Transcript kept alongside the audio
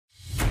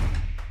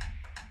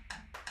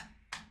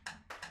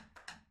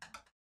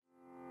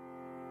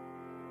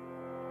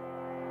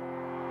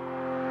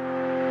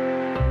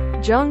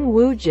Jung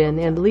Woo-jin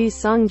and Lee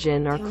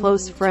Sung-jin are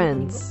close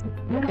friends,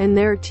 and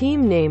their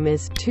team name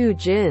is Two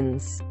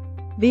Jins.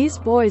 These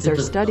boys are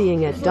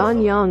studying at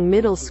Danyang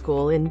Middle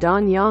School in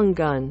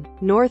Danyang-gun,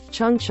 North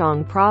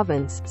Chungcheong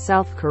Province,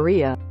 South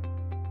Korea.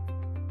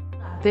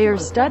 They are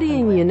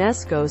studying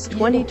UNESCO's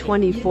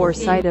 2024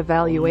 site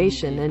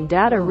evaluation and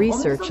data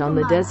research on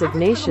the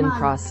designation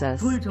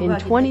process. In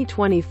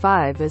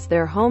 2025, as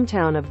their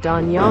hometown of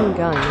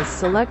Danyang-gun is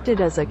selected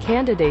as a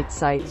candidate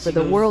site for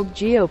the World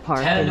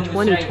Geopark in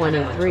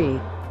 2023.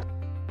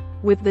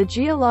 With the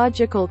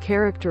geological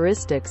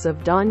characteristics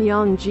of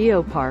Danyang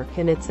Geopark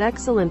and its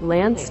excellent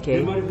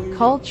landscape,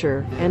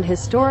 culture, and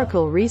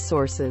historical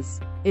resources,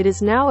 it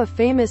is now a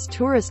famous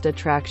tourist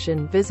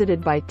attraction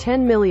visited by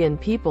 10 million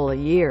people a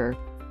year.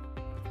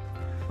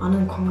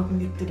 많은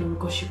관광객들이 올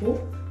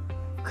것이고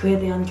그에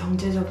대한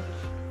경제적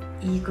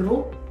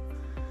이익으로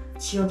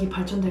지역이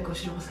발전될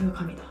것이라고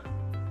생각합니다.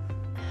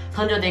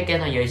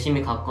 선조들께서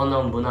열심히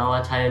가꿔놓은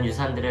문화와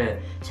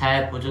자연유산들을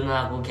잘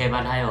보존하고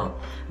개발하여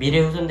미래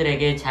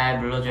후손들에게 잘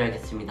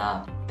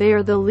물려줘야겠습니다. They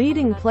are the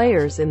leading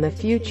players in the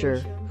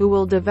future, who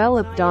will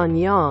develop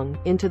Danyang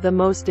into the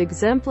most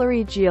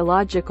exemplary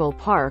geological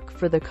park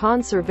for the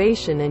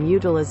conservation and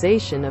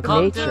utilization of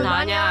nature.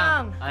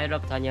 단양! I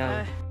love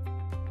단양.